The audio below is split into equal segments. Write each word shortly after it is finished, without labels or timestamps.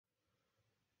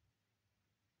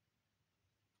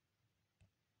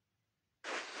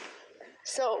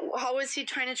So how was he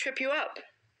trying to trip you up?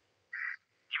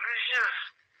 He was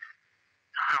just,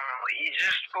 I don't know, he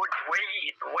just, the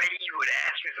way he would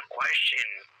ask me the question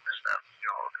and stuff, you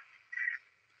know.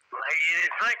 Like,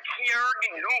 it's like he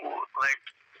already knew, like,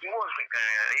 he wasn't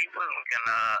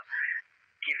gonna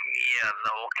give me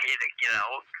the okay to get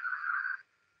out.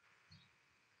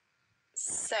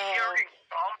 So he already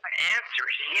knew all my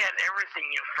answers. He had everything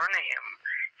in front of him.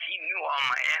 He knew all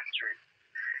my answers.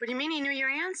 what do you mean he knew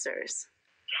your answers?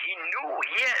 He knew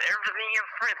he had everything in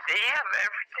front. They have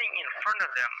everything in front of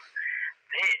them.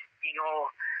 They, you know.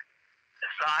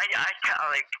 So I tell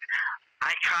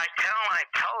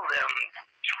them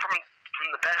from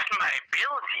the best of my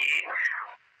ability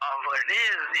of what it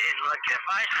is. And like if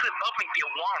I slip up and get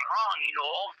one wrong, you know,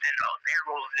 oh, then there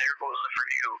goes it for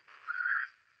you.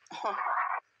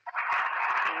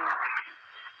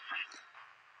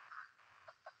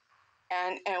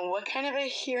 And what kind of a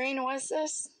hearing was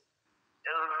this?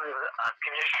 It was a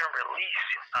conditional release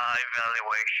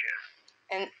evaluation.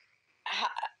 And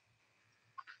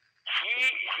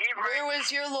where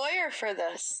was your lawyer for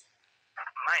this?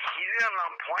 He's gonna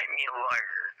appoint me a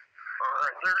lawyer,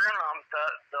 or they're gonna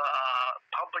the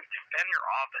public defender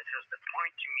office is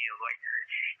appointing me a lawyer.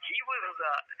 He was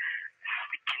the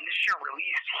conditional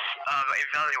release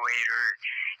evaluator.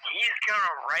 He's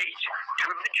gonna write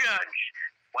to the judge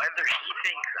whether he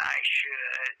thinks I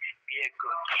should be a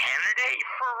good candidate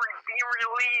for being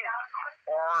released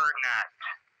or not.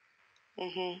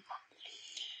 Mm-hmm.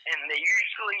 And they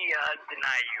usually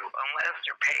deny you unless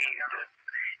they're paid.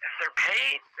 If they're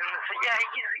paid, then they say, yeah,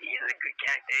 he's a good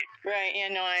candidate. Right,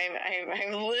 yeah, no,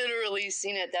 I've literally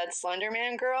seen it. That Slender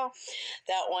Man girl,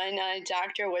 that one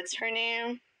doctor, what's her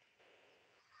name?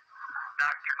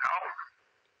 Dr.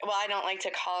 No. Well, I don't like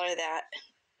to call her that,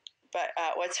 but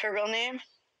what's her real name?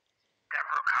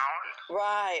 Deborah Collins.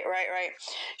 Right.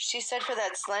 She said for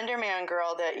that Slender Man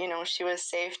girl that, you know, she was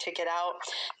safe to get out.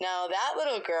 Now, that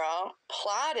little girl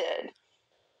plotted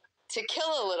to kill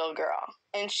a little girl,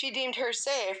 and she deemed her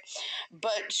safe,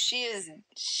 but she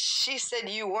said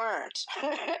you weren't.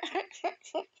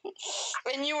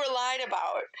 And you were lied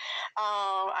about.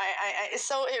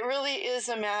 So it really is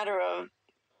a matter of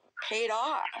paid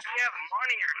off. If you have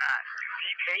money or not, if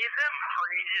he pays them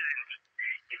or he didn't.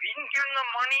 If you didn't give them the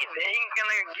money, they ain't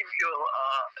gonna give you the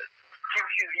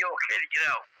okay to get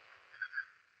out.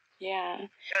 Yeah.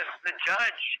 Because the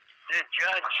judge, he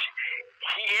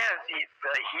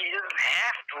doesn't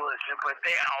have to listen, but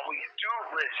they always do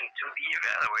listen to the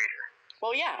evaluator.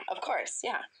 Well, yeah, of course,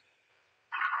 yeah.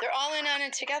 They're all in on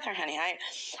it together, honey. I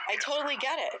totally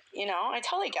get it. You know, I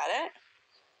totally get it.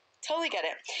 Totally get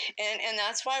it. And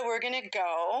that's why we're going to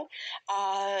go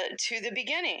to the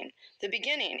beginning. The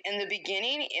beginning. And the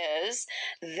beginning is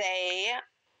they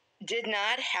did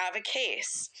not have a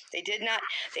case. They did not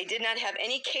have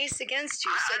any case against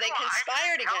you, so they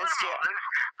conspired against you.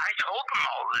 I told them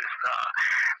all this.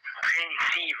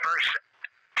 Princi versus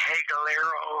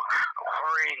Pagalero,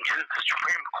 according to the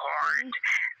Supreme Court,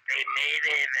 they made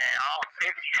it that all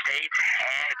 50 states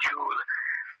had to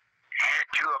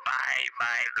abide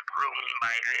by the ruling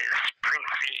by this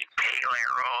Princi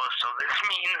Pagalero. So this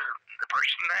means the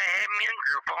person that had me in the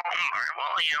group home, Martin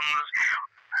Williams,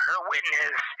 her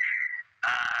witness,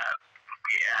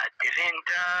 didn't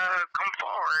come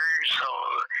forward, so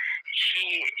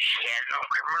she had no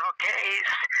criminal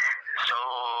case, so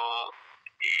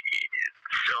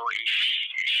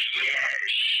she had a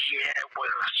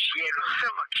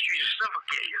civil case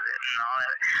and all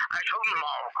that. I told them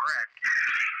all correct.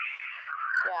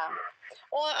 Yeah.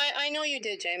 Well, I know you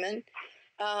did, Jamin.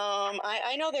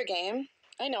 I know their game.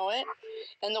 I know it.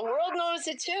 And the world knows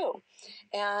it too.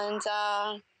 And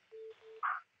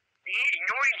you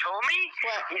know what he told me?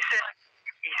 What? He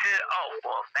said, oh,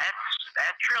 well,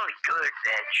 that's really good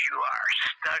that you are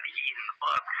studying the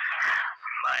books,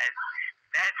 but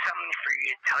that's something for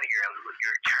you to tell your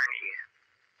attorney.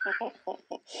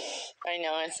 I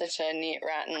know, it's such a neat,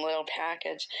 rotten little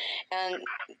package. And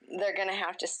they're going to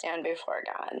have to stand before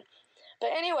God.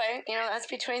 But anyway, you know, that's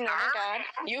between them and God.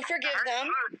 You forgive them.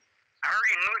 I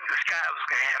already knew this guy was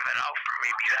going to have it out for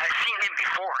me because I've seen him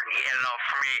before and he had it out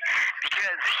for me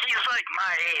because he's like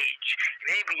my age,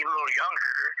 maybe a little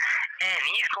younger, and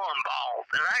he's going bald,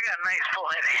 and I got a nice full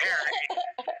head of hair.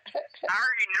 I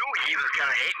already knew he was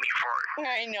going to hate me for it.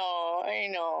 I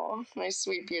know. My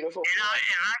sweet, beautiful. And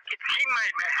I could see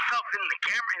myself in the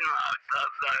camera, in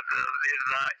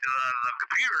the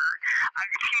computer. I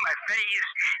could see my face,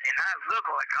 and I looked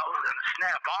like I was going to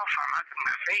snap off from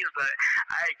my face, but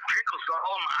I crinkles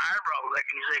all my eyebrows, like,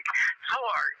 and he's like, so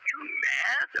are you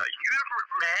mad? Are you ever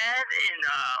mad? And,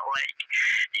 like,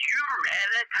 you you're mad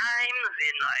at times,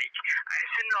 and like, I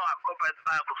said, no, I go by the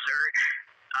Bible, sir.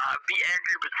 Be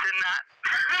angry, but sin not.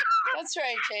 That's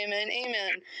right, Jamin.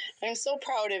 Amen. I'm so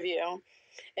proud of you.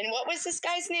 And what was this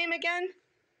guy's name again?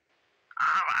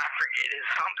 I forget.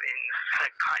 It's something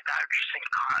psychonist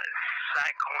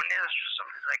or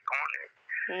something psychonist.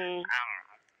 I don't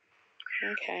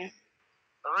know. Okay.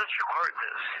 Well, let's record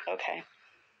this. Okay.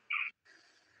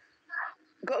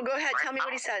 Go ahead. Tell me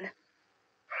what he said.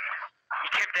 He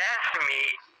kept asking me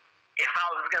if I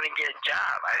was going to get a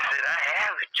job. I said, I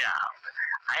have a job.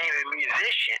 I am a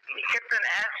musician. And he kept on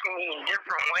asking me in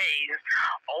different ways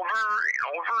over and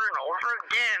over and over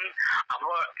again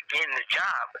about getting a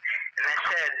job. And I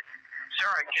said, sir,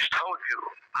 I just told you,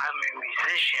 I'm a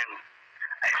musician.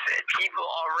 I said, people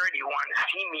already want to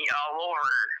see me all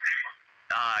over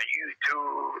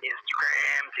YouTube,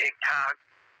 Instagram, TikTok.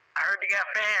 I already got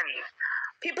fans.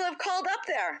 People have called up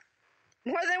there.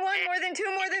 More than one, more than two,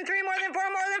 more than three, more than four,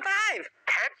 more than five.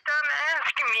 Kept on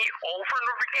asking me over and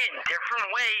over again, different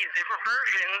ways, different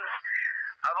versions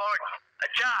about a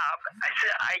job. I said,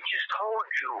 I just told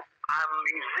you, I'm a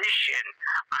musician.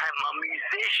 I'm a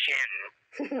musician.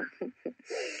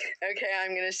 Okay,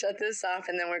 I'm going to shut this off,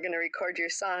 and then we're going to record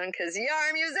your song, because you are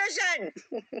a musician.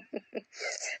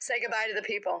 Say goodbye to the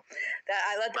people.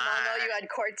 I let them all know you had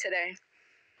court today.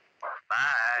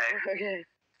 Bye. Okay.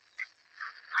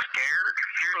 Scared?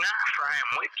 Fear not, for I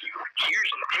am with you. Tears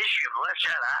and tissue,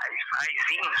 bloodshot eyes. I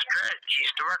seen the strategies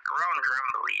to work around your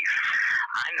unbelief.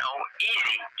 I know,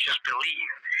 easy, just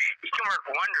believe. He can work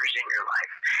wonders in your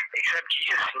life. Accept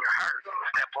Jesus in your heart.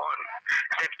 Step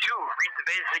 1. Step 2, read the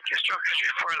basic instructions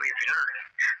before leaving earth.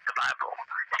 The Bible.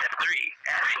 Step 3,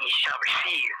 ask and ye shall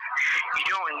receive. You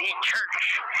don't need church.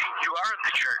 You are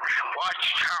the church. Watch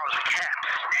Charles Capps.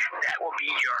 That will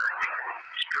be your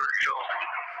spiritual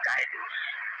guidance.